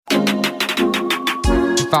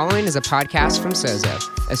following is a podcast from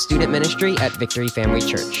Sozo, a student ministry at Victory Family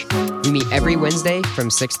Church. We meet every Wednesday from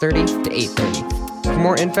 6:30 to 8:30. For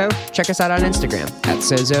more info, check us out on Instagram at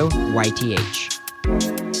SozoYTH.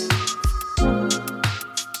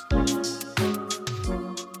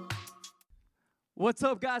 What's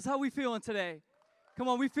up, guys? How we feeling today? Come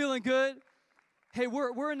on, we feeling good? Hey,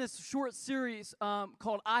 we're in this short series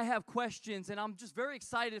called I Have Questions, and I'm just very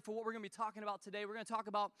excited for what we're going to be talking about today. We're going to talk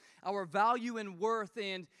about our value and worth,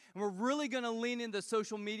 and we're really going to lean into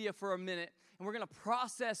social media for a minute, and we're going to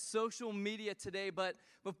process social media today. But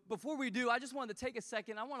before we do, I just wanted to take a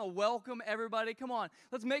second. I want to welcome everybody. Come on,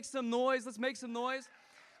 let's make some noise. Let's make some noise.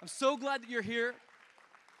 I'm so glad that you're here.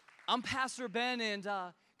 I'm Pastor Ben, and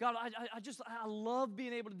God, I love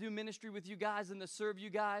being able to do ministry with you guys and to serve you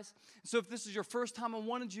guys. So if this is your first time, I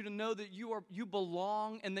wanted you to know that you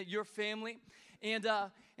belong and that you're family. And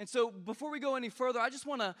so before we go any further, I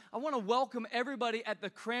want to welcome everybody at the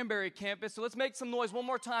Cranberry campus. So let's make some noise one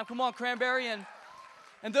more time. Come on, Cranberry.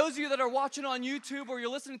 And those of you that are watching on YouTube or you're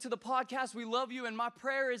listening to the podcast, we love you. And my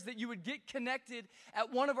prayer is that you would get connected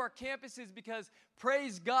at one of our campuses because,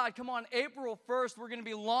 praise God, come on, April 1st, we're going to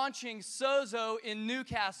be launching Sozo in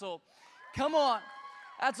Newcastle. Come on.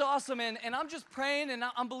 That's awesome. And I'm just praying and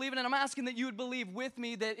I'm believing and I'm asking that you would believe with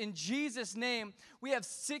me that in Jesus' name, we have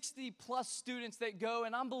 60 plus students that go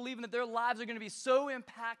and I'm believing that their lives are going to be so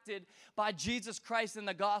impacted by Jesus Christ and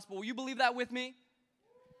the gospel. Will you believe that with me?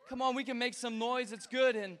 Come on, we can make some noise. It's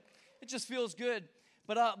good, and it just feels good.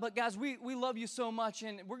 But guys, we love you so much,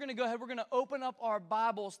 and we're going to go ahead. We're going to open up our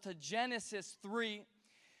Bibles to Genesis 3.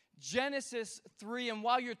 Genesis 3, and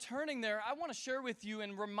while you're turning there, I want to share with you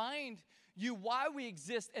and remind you why we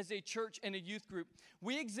exist as a church and a youth group.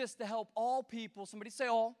 We exist to help all people. Somebody say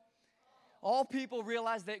all. All people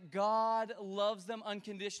realize that God loves them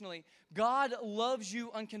unconditionally. God loves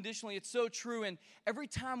you unconditionally. It's so true. And every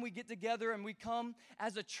time we get together and we come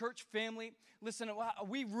as a church family, listen,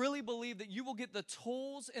 we really believe that you will get the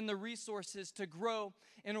tools and the resources to grow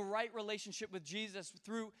in a right relationship with Jesus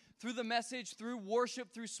through the message, through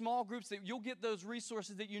worship, through small groups, that you'll get those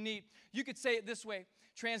resources that you need. You could say it this way,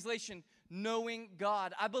 translation, knowing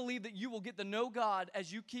God. I believe that you will get to know God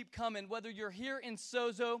as you keep coming, whether you're here in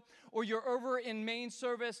Sozo or you're over in main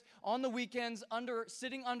service on the weekends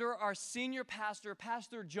sitting under our senior pastor,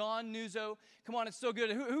 Pastor John Nuzzo. Come on, it's so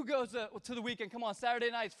good. Who goes to the weekend? Come on,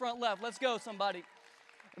 Saturday nights, front left. Let's go, somebody.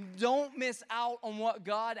 Don't miss out on what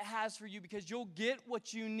God has for you because you'll get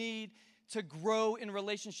what you need to grow in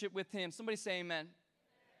relationship with Him. Somebody say amen.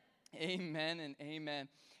 Amen and amen.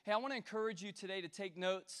 Hey, I want to encourage you today to take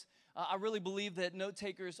notes. I really believe that note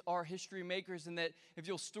takers are history makers and that if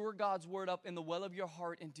you'll store God's word up in the well of your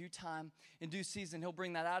heart in due time, in due season, He'll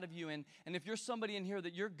bring that out of you. And if you're somebody in here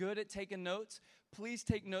that you're good at taking notes, please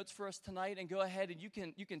take notes for us tonight and go ahead and you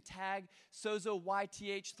can tag Sozo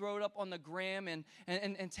YTH, throw it up on the gram and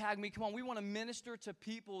tag me. Come on, we want to minister to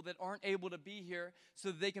people that aren't able to be here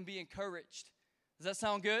so that they can be encouraged. Does that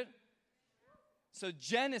sound good? So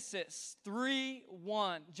Genesis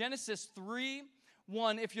 3:1. Genesis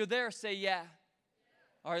 3:1. If you're there, say yeah.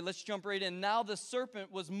 All right, let's jump right in. Now the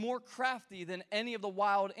serpent was more crafty than any of the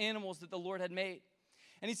wild animals that the Lord had made.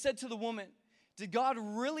 And he said to the woman, did God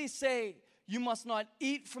really say you must not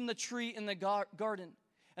eat from the tree in the garden?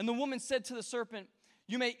 And the woman said to the serpent,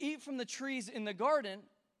 you may eat from the trees in the garden,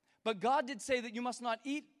 but God did say that you must not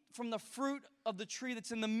eat from the fruit of the tree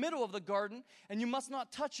that's in the middle of the garden, and you must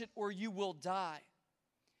not touch it or you will die.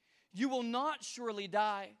 You will not surely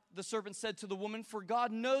die, the serpent said to the woman, for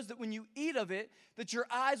God knows that when you eat of it, that your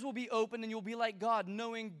eyes will be opened and you'll be like God,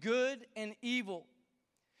 knowing good and evil.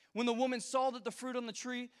 When the woman saw that the fruit on the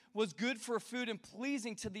tree was good for food and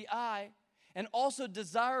pleasing to the eye, and also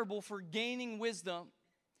desirable for gaining wisdom,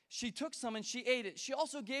 she took some and she ate it. She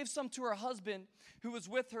also gave some to her husband who was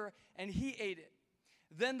with her, and he ate it.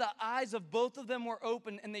 Then the eyes of both of them were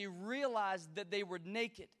opened, and they realized that they were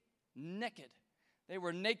naked. They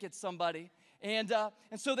were naked, somebody. And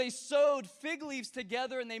so they sewed fig leaves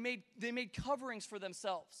together and they made coverings for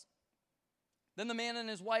themselves. Then the man and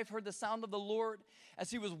his wife heard the sound of the Lord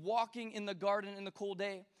as he was walking in the garden in the cool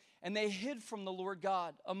day. And they hid from the Lord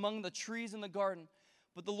God among the trees in the garden.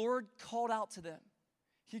 But the Lord called out to them.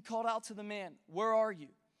 He called out to the man, where are you?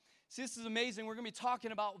 See, this is amazing. We're going to be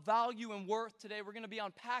talking about value and worth today. We're going to be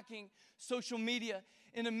unpacking social media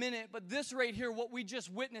in a minute. But this right here, what we just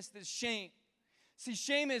witnessed is shame. See,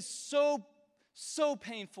 shame is so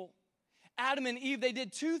painful. Adam and Eve, they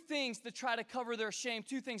did two things to try to cover their shame.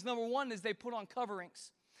 Two things. Number one is they put on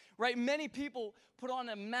coverings. right? Many people put on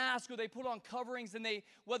a mask or they put on coverings, and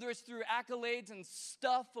whether it's through accolades and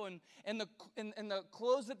stuff and the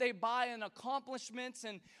clothes that they buy and accomplishments,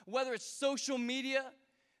 and whether it's social media,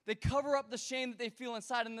 they cover up the shame that they feel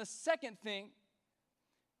inside. And the second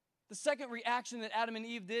reaction that Adam and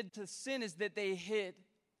Eve did to sin is that they hid.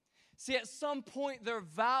 See, at some point, their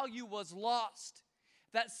value was lost.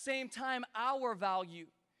 That same time, our value,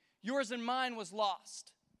 yours and mine, was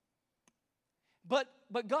lost.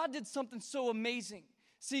 But God did something so amazing.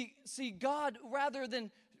 See, God, rather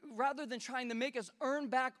than trying to make us earn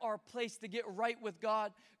back our place to get right with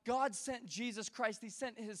God, God sent Jesus Christ. He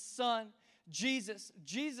sent his son, Jesus.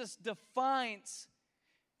 Jesus defines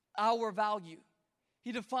our value.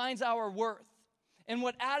 He defines our worth. And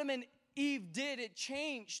what Adam and Eve did, it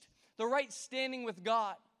changed the right standing with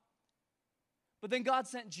God. But then God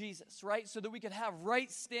sent Jesus, right? So that we could have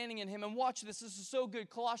right standing in him. And watch this. This is so good.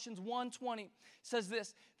 Colossians 1:20 says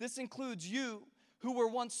this. This includes you who were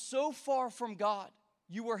once so far from God.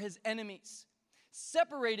 You were his enemies,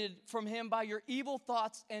 separated from him by your evil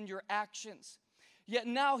thoughts and your actions. Yet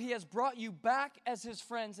now he has brought you back as his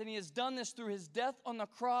friends, and he has done this through his death on the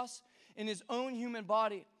cross in his own human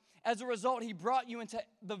body. As a result, he brought you into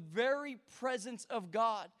the very presence of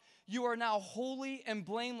God. You are now holy and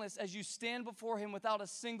blameless as you stand before him without a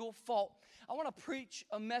single fault. I want to preach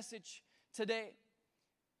a message today.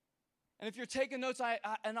 And if you're taking notes,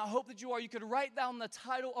 and I hope that you are, you could write down the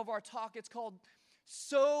title of our talk. It's called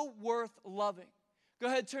So Worth Loving. Go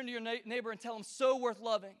ahead, turn to your neighbor and tell him, so worth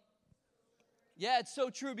loving. Yeah, it's so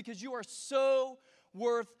true, because you are so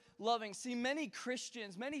worth loving. See, many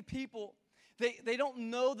Christians, many people, they don't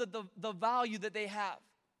know the value that they have.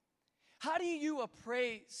 How do you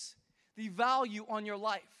appraise the value on your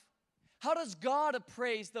life? How does God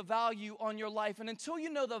appraise the value on your life? And until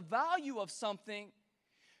you know the value of something,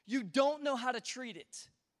 you don't know how to treat it.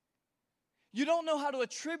 You don't know how to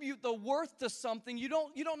attribute the worth to something. You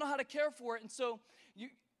don't know how to care for it. And so,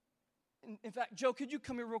 in fact, Joe, could you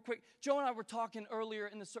come here real quick? Joe and I were talking earlier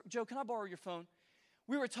in the service. Joe, can I borrow your phone?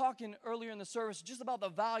 We were talking earlier in the service just about the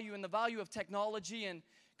value and the value of technology. And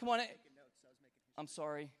come on. I'm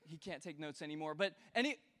sorry, he can't take notes anymore. But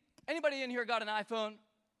anybody in here got an iPhone?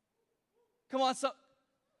 Come on,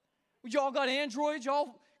 y'all got Android?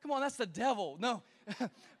 Y'all, come on, that's the devil. No,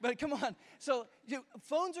 but come on. So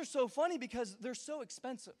phones are so funny because they're so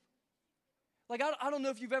expensive. Like, I don't know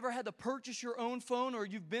if you've ever had to purchase your own phone, or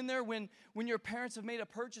you've been there when your parents have made a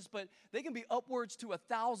purchase, but they can be upwards to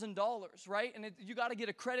 $1,000, right? And you got to get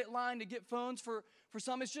a credit line to get phones for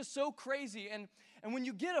some. It's just so crazy. And when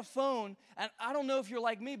you get a phone, and I don't know if you're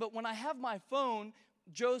like me, but when I have my phone,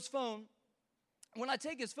 Joe's phone, when I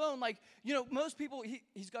take his phone, like, most people,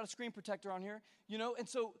 he's got a screen protector on here, and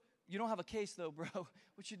so you don't have a case though, bro.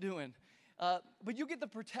 What you doing? But you get the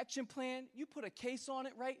protection plan. You put a case on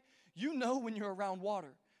it, right? You know when you're around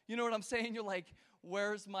water. You know what I'm saying? You're like,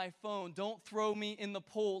 where's my phone? Don't throw me in the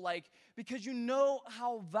pool, because you know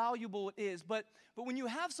how valuable it is. But when you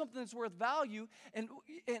have something that's worth value, and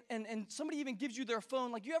somebody even gives you their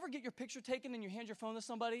phone, like, you ever get your picture taken and you hand your phone to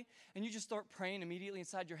somebody and you just start praying immediately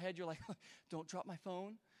inside your head? You're like, don't drop my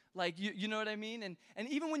phone. Like, you know what I mean? And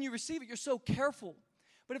even when you receive it, you're so careful.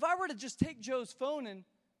 But if I were to just take Joe's phone and,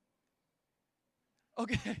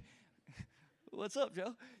 okay, what's up,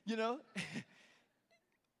 Joe?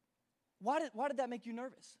 Why did that make you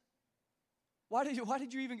nervous? Why did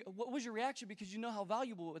you even, what was your reaction? Because you know how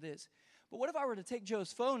valuable it is. But what if I were to take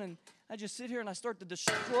Joe's phone and I just sit here and I start to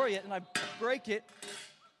destroy it and I break it?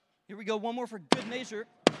 Here we go, one more for good measure.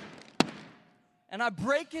 And I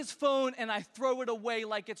break his phone and I throw it away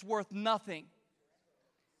like it's worth nothing.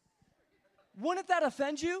 Wouldn't that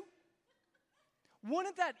offend you?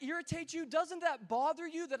 Wouldn't that irritate you? Doesn't that bother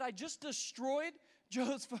you that I just destroyed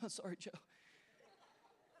Joe's phone? Sorry, Joe.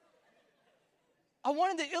 I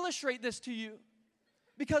wanted to illustrate this to you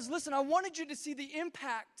because, listen, I wanted you to see the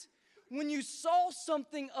impact when you saw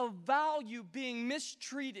something of value being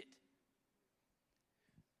mistreated.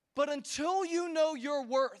 But until you know your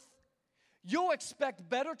worth, you'll expect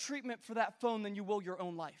better treatment for that phone than you will your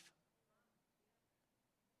own life.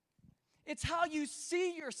 It's how you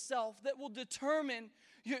see yourself that will determine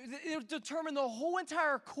the whole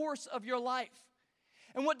entire course of your life.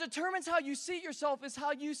 And what determines how you see yourself is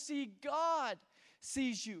how you see God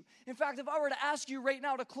sees you. In fact, if I were to ask you right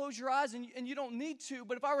now to close your eyes, and you don't need to,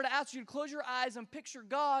 but if I were to ask you to close your eyes and picture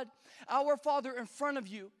God, our Father, in front of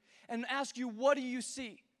you, and ask you, what do you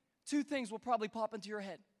see? Two things will probably pop into your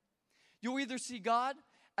head. You'll either see God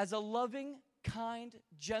as a loving, kind,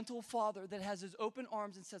 gentle Father that has his open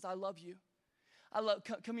arms and says, I love you.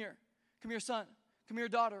 Come here, son. come here,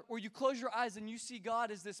 daughter, or you close your eyes and you see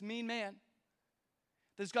God as this mean man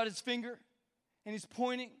that's got his finger and he's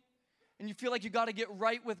pointing, and you feel like you got to get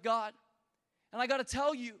right with God. And I got to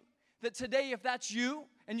tell you that today, if that's you,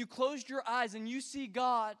 and you closed your eyes and you see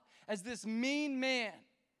God as this mean man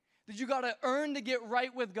that you got to earn to get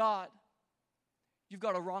right with God, you've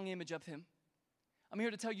got a wrong image of him. I'm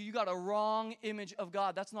here to tell you, you got a wrong image of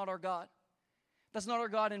God. That's not our God. That's not our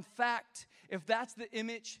God. In fact, if that's the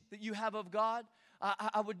image that you have of God,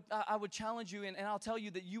 I would challenge you, and I'll tell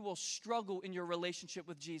you that you will struggle in your relationship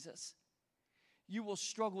with Jesus. You will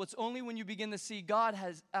struggle. It's only when you begin to see God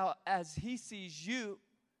as he sees you,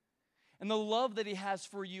 and the love that he has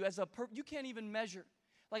for you as you can't even measure.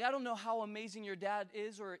 Like, I don't know how amazing your dad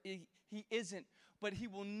is or he isn't, but he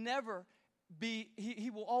will never be,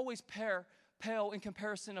 he will always pale in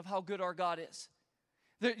comparison of how good our God is.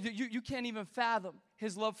 You can't even fathom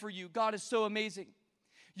his love for you. God is so amazing.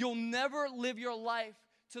 You'll never live your life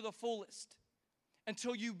to the fullest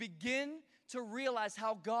until you begin to realize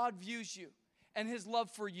how God views you and his love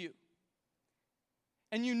for you.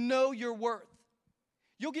 And you know your worth.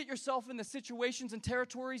 You'll get yourself in the situations and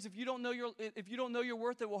territories if you don't know your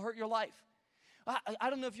worth that will hurt your life. I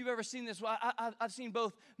don't know if you've ever seen this. I've seen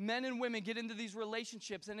both men and women get into these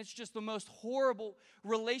relationships, and it's just the most horrible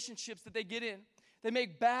relationships that they get in. They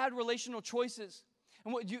make bad relational choices.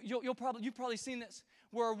 And you've probably seen this,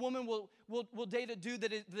 where a woman will date a dude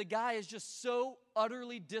that the guy is just so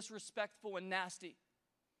utterly disrespectful and nasty.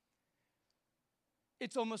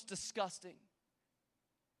 It's almost disgusting.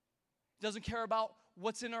 Doesn't care about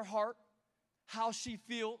what's in her heart, how she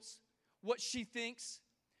feels, what she thinks.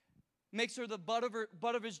 Makes her the butt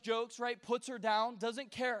of his jokes, right? Puts her down,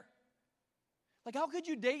 doesn't care. Like, how could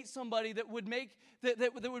you date somebody that would make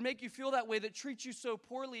you feel that way, that treats you so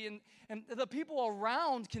poorly, and the people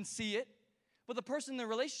around can see it, but the person in the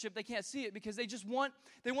relationship, they can't see it because they want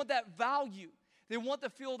that value. They want to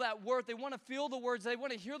feel that worth. They want to feel the words. They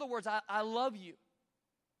want to hear the words, I love you.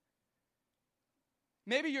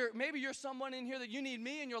 Maybe you're someone in here that you need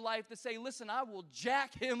me in your life to say, listen, I will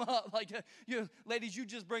jack him up. Like, ladies, you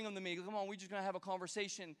just bring him to me. Come on, we're just gonna have a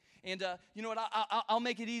conversation. And you know what? I'll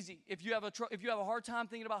make it easy. If you have a hard time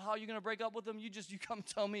thinking about how you're gonna break up with him, you come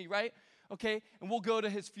tell me, right? Okay, and we'll go to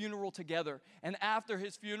his funeral together. And after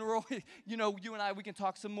his funeral, you and I, we can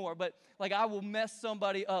talk some more. But like, I will mess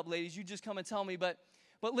somebody up, ladies. You just come and tell me. But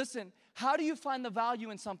listen, how do you find the value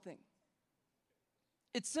in something?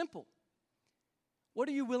 It's simple. What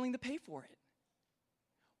are you willing to pay for it?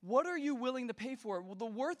 What are you willing to pay for it? Well, the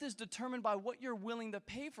worth is determined by what you're willing to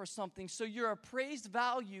pay for something. So your appraised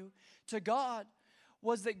value to God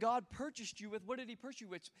was that God purchased you with, what did he purchase you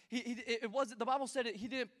with? The Bible said he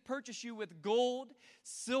didn't purchase you with gold,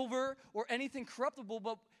 silver, or anything corruptible,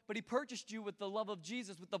 but he purchased you with the love of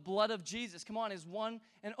Jesus, with the blood of Jesus. Come on, his one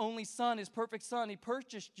and only son, his perfect son. He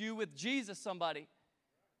purchased you with Jesus, somebody.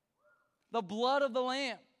 The blood of the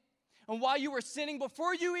Lamb. And while you were sinning,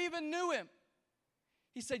 before you even knew him,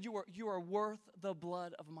 he said, you are worth the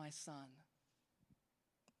blood of my son.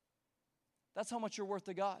 That's how much you're worth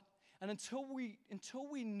to God. And until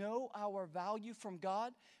we know our value from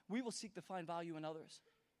God, we will seek to find value in others.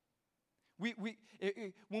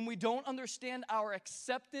 When we don't understand our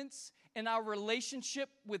acceptance and our relationship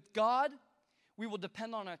with God, we will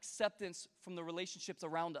depend on acceptance from the relationships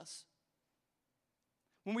around us.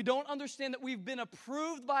 When we don't understand that we've been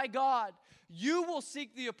approved by God, you will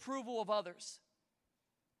seek the approval of others.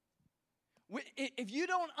 If you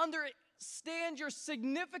don't understand your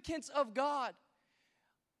significance of God,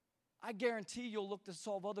 I guarantee you'll look to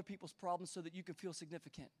solve other people's problems so that you can feel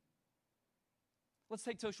significant. Let's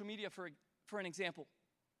take social media for an example.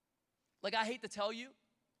 Like, I hate to tell you,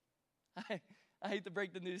 I hate to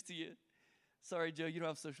break the news to you. Sorry, Joe, you don't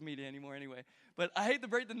have social media anymore anyway. But I hate to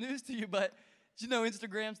break the news to you, but did you know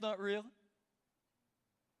Instagram's not real?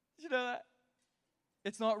 Did you know that?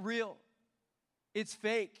 It's not real. It's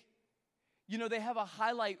fake. You know, they have a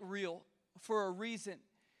highlight reel for a reason,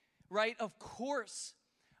 right? Of course,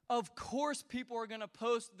 people are going to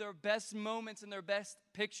post their best moments and their best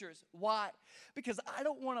pictures. Why? Because I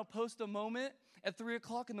don't want to post a moment at 3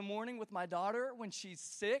 o'clock in the morning with my daughter when she's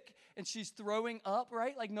sick and she's throwing up,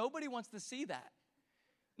 right? Like, nobody wants to see that.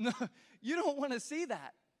 No, you don't want to see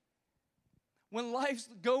that. When life's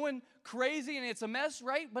going crazy and it's a mess,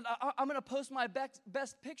 right? But I'm going to post my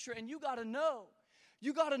best picture, and you got to know.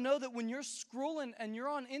 You got to know that when you're scrolling and you're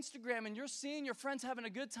on Instagram and you're seeing your friends having a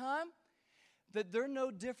good time, that they're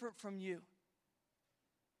no different from you.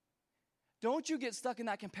 Don't you get stuck in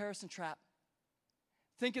that comparison trap,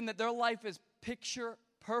 thinking that their life is picture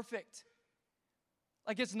perfect.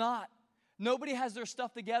 Like, it's not. Nobody has their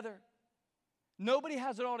stuff together. Nobody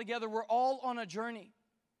has it all together. We're all on a journey.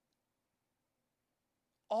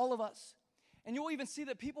 All of us. And you'll even see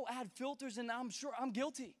that people add filters, and I'm sure I'm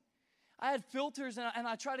guilty. I had filters, and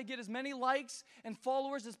I try to get as many likes and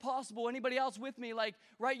followers as possible. Anybody else with me? Like,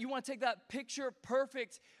 right, you want to take that picture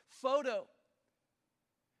perfect photo.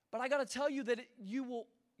 But I got to tell you that you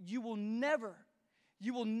will never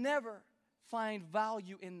find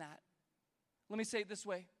value in that. Let me say it this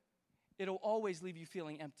way. It'll always leave you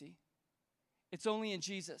feeling empty. It's only in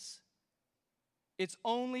Jesus. It's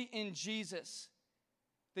only in Jesus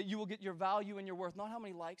that you will get your value and your worth. Not how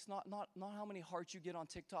many likes, not how many hearts you get on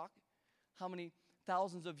TikTok, how many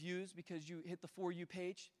thousands of views because you hit the For You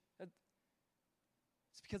page.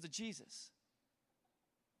 It's because of Jesus.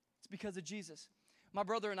 It's because of Jesus. My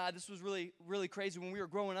brother and I, this was really, really crazy. When we were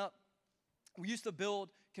growing up, we used to build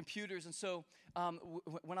computers, and so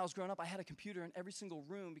when I was growing up, I had a computer in every single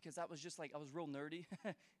room because that was just like, I was real nerdy.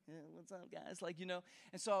 Yeah, what's up, guys? Like, you know.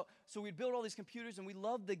 And so we'd build all these computers, and we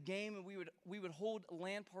loved the game, and we would hold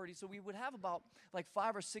LAN parties. So we would have about like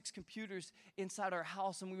 5 or 6 computers inside our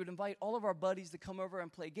house, and we would invite all of our buddies to come over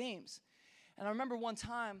and play games. And I remember one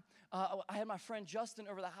time, I had my friend Justin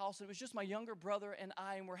over the house, and it was just my younger brother and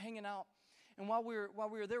I, and we're hanging out. And while we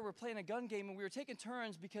were there, we were playing a gun game, and we were taking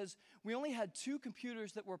turns because we only had 2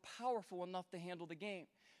 computers that were powerful enough to handle the game.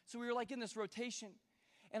 So we were like in this rotation.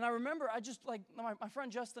 And I remember I just like, my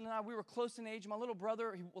friend Justin and I, we were close in age. My little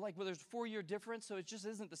brother, there's a 4-year difference, so it just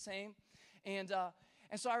isn't the same. And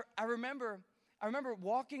so I remember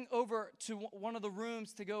walking over to one of the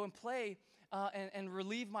rooms to go and play and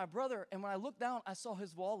relieve my brother. And when I looked down, I saw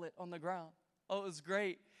his wallet on the ground. Oh, it was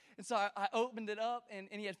great. And so I opened it up, and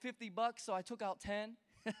he had $50, so I took out 10.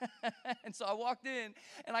 And so I walked in,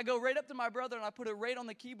 and I go right up to my brother, and I put it right on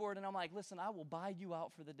the keyboard, and I'm like, listen, I will buy you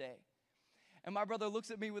out for the day. And my brother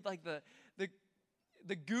looks at me with like the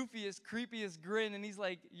goofiest, creepiest grin, and he's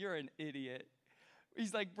like, you're an idiot.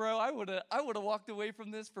 He's like, bro, I would have walked away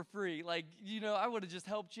from this for free. Like, you know, I would have just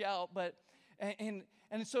helped you out. But and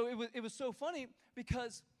so it was so funny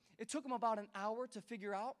because it took him about an hour to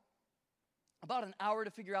figure out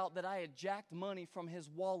that I had jacked money from his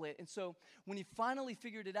wallet. And so when he finally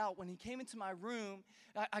figured it out, when he came into my room,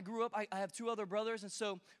 I grew up, I have 2 other brothers, and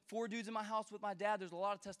so 4 dudes in my house with my dad, there's a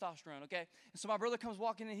lot of testosterone, okay? And so my brother comes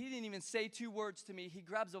walking in, he didn't even say 2 words to me. He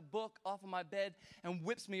grabs a book off of my bed and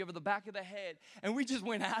whips me over the back of the head, and we just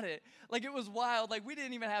went at it. Like, it was wild. Like, we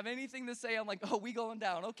didn't even have anything to say. I'm like, oh, we going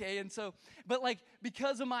down, okay? And so, but like,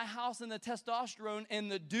 because of my house and the testosterone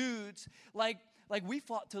and the dudes, like we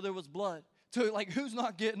fought till there was blood. To like, who's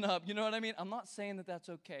not getting up? You know what I mean? I'm not saying that that's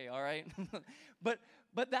okay, all right? but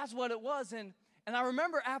that's what it was. And I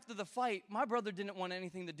remember after the fight, my brother didn't want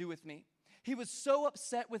anything to do with me. He was so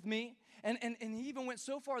upset with me, and he even went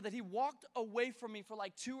so far that he walked away from me for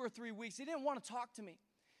like 2 or 3 weeks. He didn't want to talk to me.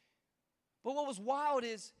 But what was wild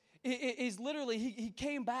is literally he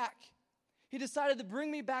came back. He decided to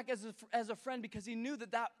bring me back as a friend because he knew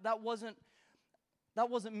that wasn't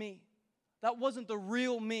me. That wasn't the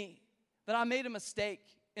real me. That I made a mistake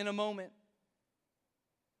in a moment.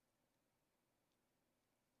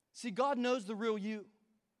 See, God knows the real you.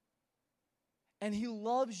 And He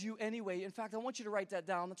loves you anyway. In fact, I want you to write that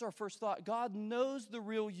down. That's our first thought. God knows the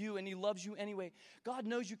real you, and He loves you anyway. God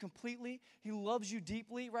knows you completely. He loves you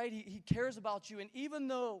deeply, right? He cares about you. And even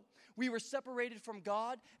though we were separated from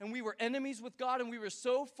God, and we were enemies with God, and we were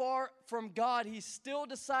so far from God, He still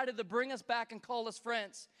decided to bring us back and call us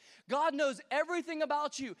friends. God knows everything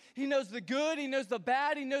about you. He knows the good. He knows the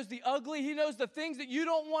bad. He knows the ugly. He knows the things that you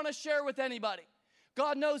don't want to share with anybody.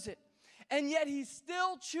 God knows it. And yet He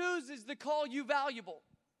still chooses to call you valuable.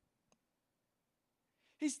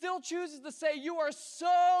 He still chooses to say you are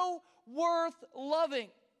so worth loving.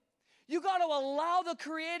 You got to allow the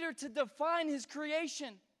Creator to define His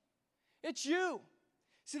creation. It's you.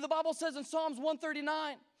 See, the Bible says in Psalms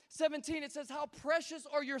 139:17, it says, how precious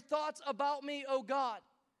are your thoughts about me, O God.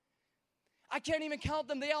 I can't even count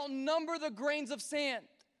them. They outnumber the grains of sand.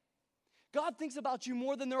 God thinks about you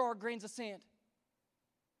more than there are grains of sand.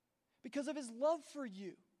 Because of His love for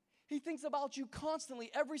you. He thinks about you constantly,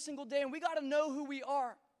 every single day, and we got to know who we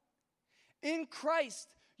are. In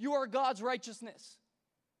Christ, you are God's righteousness.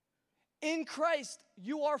 In Christ,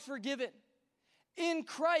 you are forgiven. In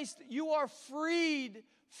Christ, you are freed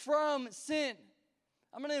from sin.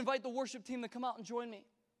 I'm going to invite the worship team to come out and join me.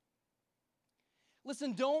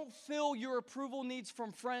 Listen, don't fill your approval needs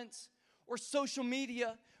from friends or social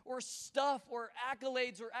media or stuff or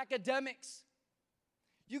accolades or academics.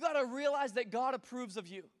 You got to realize that God approves of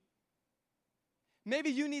you.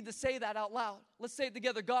 Maybe you need to say that out loud. Let's say it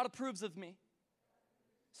together. God approves of me.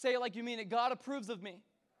 Say it like you mean it. God approves of me.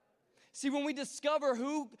 See, when we discover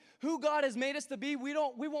who God has made us to be, we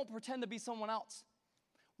won't pretend to be someone else.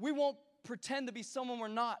 We won't pretend to be someone we're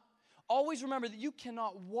not. Always remember that you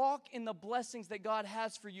cannot walk in the blessings that God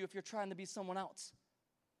has for you if you're trying to be someone else.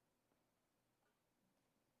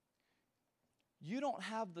 You don't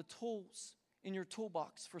have the tools in your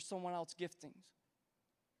toolbox for someone else's giftings.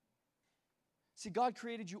 See, God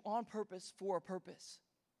created you on purpose for a purpose.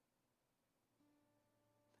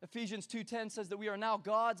 Ephesians 2:10 says that we are now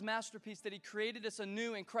God's masterpiece, that He created us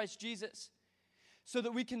anew in Christ Jesus so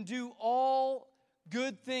that we can do all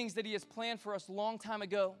good things that He has planned for us a long time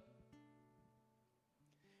ago.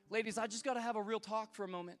 Ladies, I just got to have a real talk for a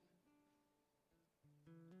moment.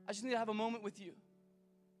 I just need to have a moment with you.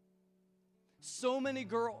 So many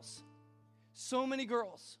girls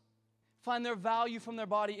find their value from their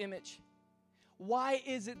body image. Why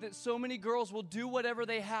is it that so many girls will do whatever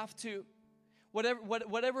they have to,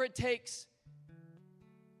 whatever it takes,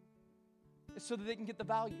 so that they can get the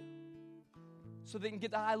value, so they can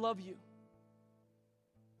get the I love you?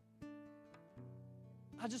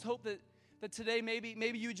 I just hope that today maybe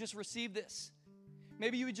you would just receive this.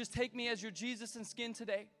 Maybe you would just take me as your Jesus in skin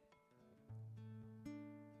today.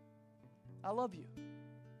 I love you.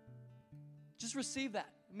 Just receive that.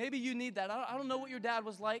 Maybe you need that. I don't know what your dad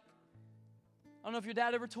was like. I don't know if your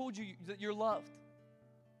dad ever told you that you're loved.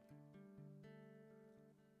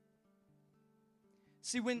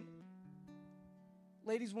 See,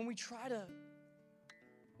 ladies, when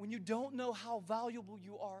you don't know how valuable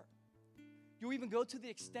you are, you'll even go to the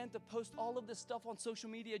extent to post all of this stuff on social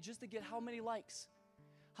media just to get how many likes,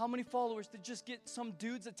 how many followers, to just get some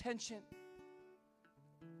dude's attention.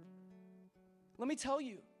 Let me tell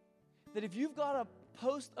you that if you've got to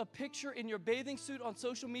post a picture in your bathing suit on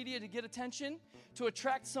social media to get attention, to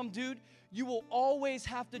attract some dude, you will always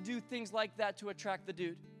have to do things like that to attract the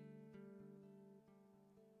dude.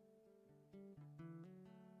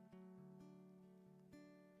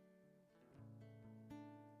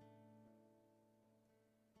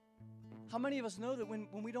 How many of us know that when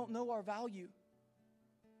we don't know our value,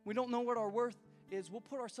 we don't know what our worth is, we'll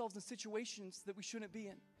put ourselves in situations that we shouldn't be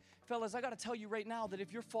in? Fellas, I got to tell you right now that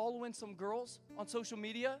if you're following some girls on social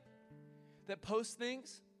media that post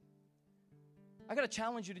things, I got to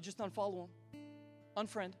challenge you to just unfollow them.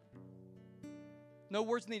 Unfriend. No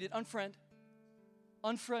words needed. Unfriend.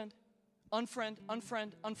 Unfriend. Unfriend.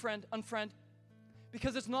 Unfriend. Unfriend. Unfriend.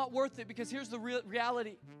 Because it's not worth it. Because here's the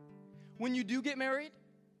reality. When you do get married,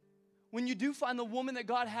 when you do find the woman that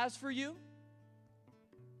God has for you,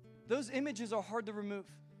 those images are hard to remove.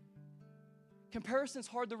 Comparison's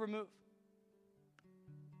hard to remove.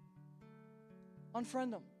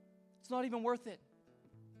 Unfriend them. It's not even worth it.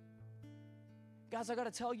 Guys, I got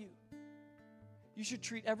to tell you, you should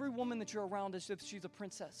treat every woman that you're around as if she's a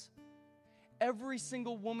princess. Every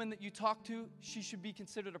single woman that you talk to, she should be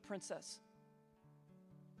considered a princess.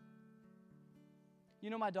 You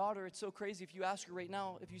know, my daughter, it's so crazy. If you ask her right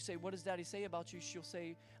now, if you say, what does Daddy say about you? She'll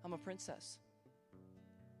say, I'm a princess.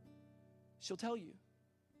 She'll tell you.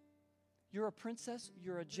 You're a princess,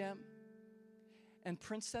 you're a gem. And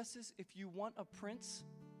princesses, if you want a prince,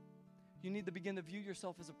 you need to begin to view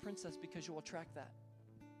yourself as a princess because you'll attract that.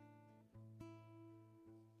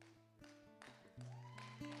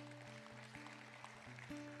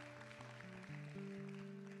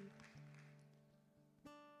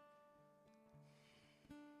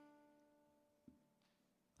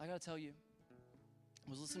 I got to tell you, I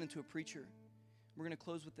was listening to a preacher. We're going to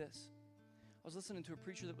close with this. I was listening to a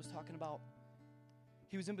preacher that was talking about,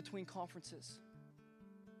 he was in between conferences.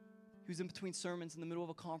 He was in between sermons in the middle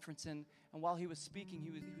of a conference, and while he was speaking,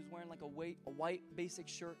 he was wearing like a white basic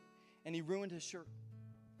shirt, and he ruined his shirt.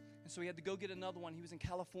 And so he had to go get another one. He was in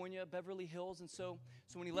California, Beverly Hills, and so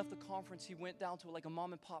when he left the conference, he went down to like a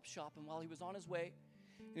mom and pop shop, and while he was on his way,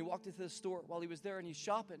 and he walked into the store, while he was there and he's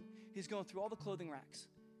shopping, he's going through all the clothing racks.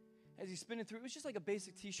 As he's spinning through, it was just like a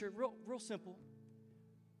basic t-shirt, real simple.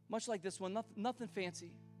 Much like this one, nothing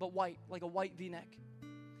fancy, but white, like a white V-neck.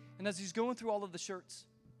 And as he's going through all of the shirts,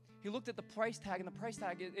 he looked at the price tag, and the price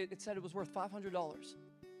tag, it said it was worth $500.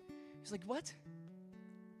 He's like, what?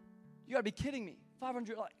 You gotta be kidding me.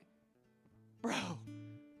 $500, like, bro.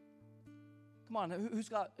 Come on, who's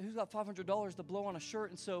got $500 to blow on a shirt?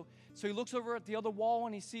 And so he looks over at the other wall,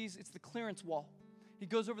 and he sees it's the clearance wall. He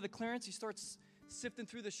goes over the clearance, he starts sifting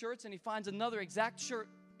through the shirts, and he finds another exact shirt,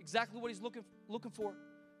 exactly what he's looking for.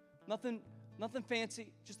 Nothing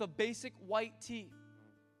fancy, just a basic white tee.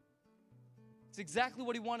 It's exactly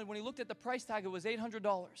what he wanted. When he looked at the price tag, it was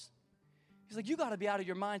 $800. He's like, you got to be out of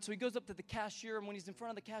your mind. So he goes up to the cashier, and when he's in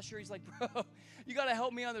front of the cashier, he's like, bro, you got to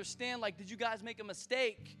help me understand. Like, did you guys make a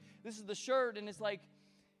mistake? This is the shirt. And it's like,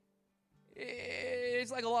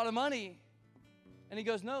 it's like a lot of money. And he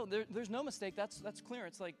goes, no, there's no mistake. That's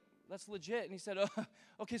clearance. Like, that's legit. And he said,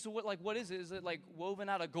 okay, so what is it? Is it like woven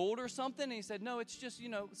out of gold or something? And he said, no, it's just,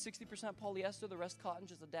 60% polyester, the rest cotton,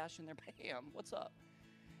 just a dash in there. Bam, what's up?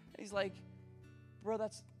 And he's like, bro,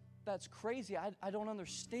 that's crazy. I don't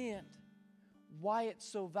understand why it's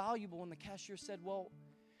so valuable. And the cashier said, well,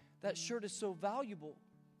 that shirt is so valuable.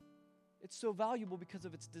 It's so valuable because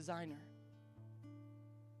of its designer.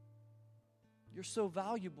 You're so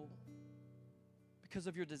valuable because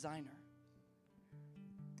of your designer.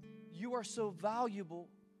 You are so valuable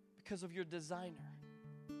because of your designer.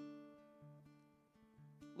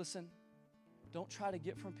 Listen, don't try to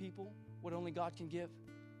get from people what only God can give.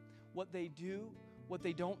 What they do, what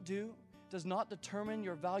they don't do, does not determine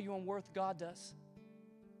your value and worth. God does.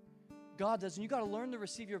 God does. And you got to learn to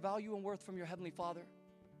receive your value and worth from your Heavenly Father.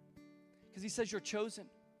 Because He says you're chosen.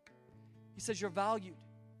 He says you're valued.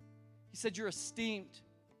 He said you're esteemed.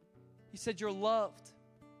 He said you're loved.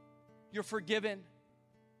 You're forgiven.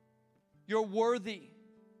 You're worthy.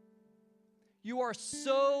 You are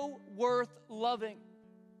so worth loving.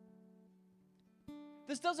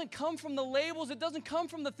 This doesn't come from the labels. It doesn't come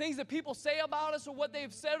from the things that people say about us or what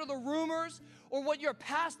they've said or the rumors or what your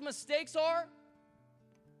past mistakes are.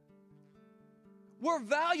 We're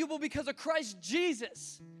valuable because of Christ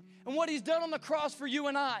Jesus and what He's done on the cross for you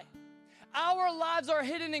and I. Our lives are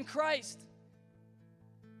hidden in Christ.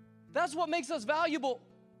 That's what makes us valuable.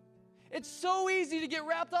 It's so easy to get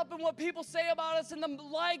wrapped up in what people say about us and the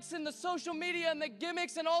likes and the social media and the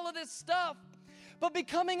gimmicks and all of this stuff. But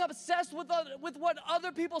becoming obsessed with what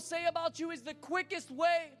other people say about you is the quickest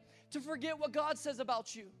way to forget what God says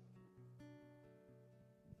about you.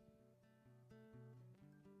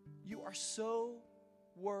 You are so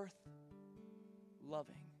worth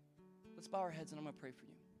loving. Let's bow our heads and I'm going to pray for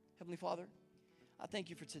you. Heavenly Father, I thank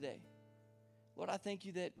You for today. Lord, I thank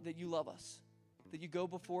You that You love us, that You go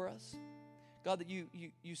before us. God, that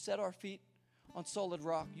you set our feet on solid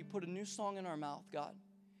rock. You put a new song in our mouth, God.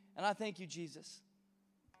 And I thank You, Jesus.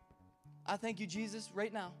 I thank You, Jesus,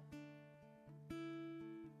 right now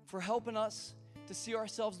for helping us to see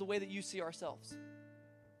ourselves the way that You see ourselves.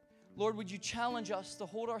 Lord, would You challenge us to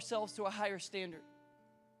hold ourselves to a higher standard?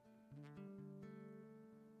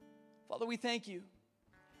 Father, we thank You.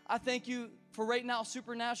 I thank You for right now,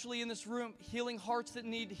 supernaturally in this room, healing hearts that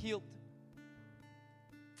need healed.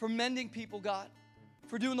 For mending people, God.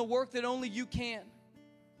 For doing the work that only You can.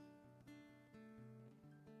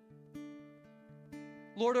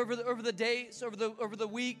 Lord, over the days, over the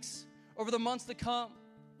weeks, over the months to come,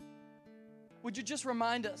 would You just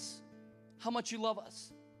remind us how much You love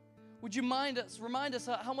us? Would You remind us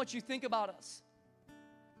how much You think about us?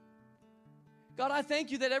 God, I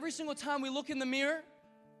thank You that every single time we look in the mirror,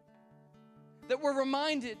 that we're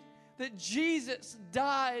reminded that Jesus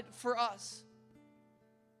died for us.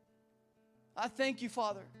 I thank You,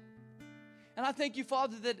 Father. And I thank You,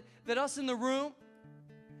 Father, that us in the room,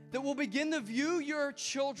 that we'll begin to view Your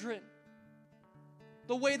children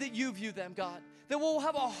the way that You view them, God. That we'll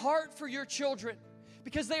have a heart for Your children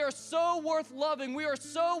because they are so worth loving. We are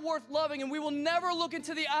so worth loving, and we will never look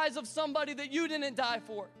into the eyes of somebody that You didn't die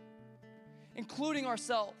for, including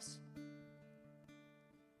ourselves.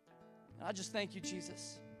 And I just thank You,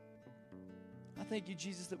 Jesus. I thank You,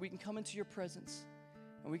 Jesus, that we can come into Your presence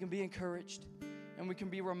and we can be encouraged and we can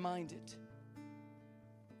be reminded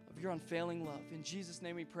of Your unfailing love. In Jesus'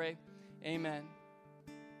 name we pray, amen.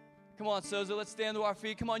 Come on, Sozo, let's stand to our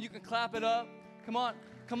feet. Come on, you can clap it up. Come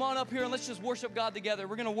on up here and let's just worship God together.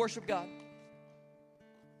 We're going to worship God.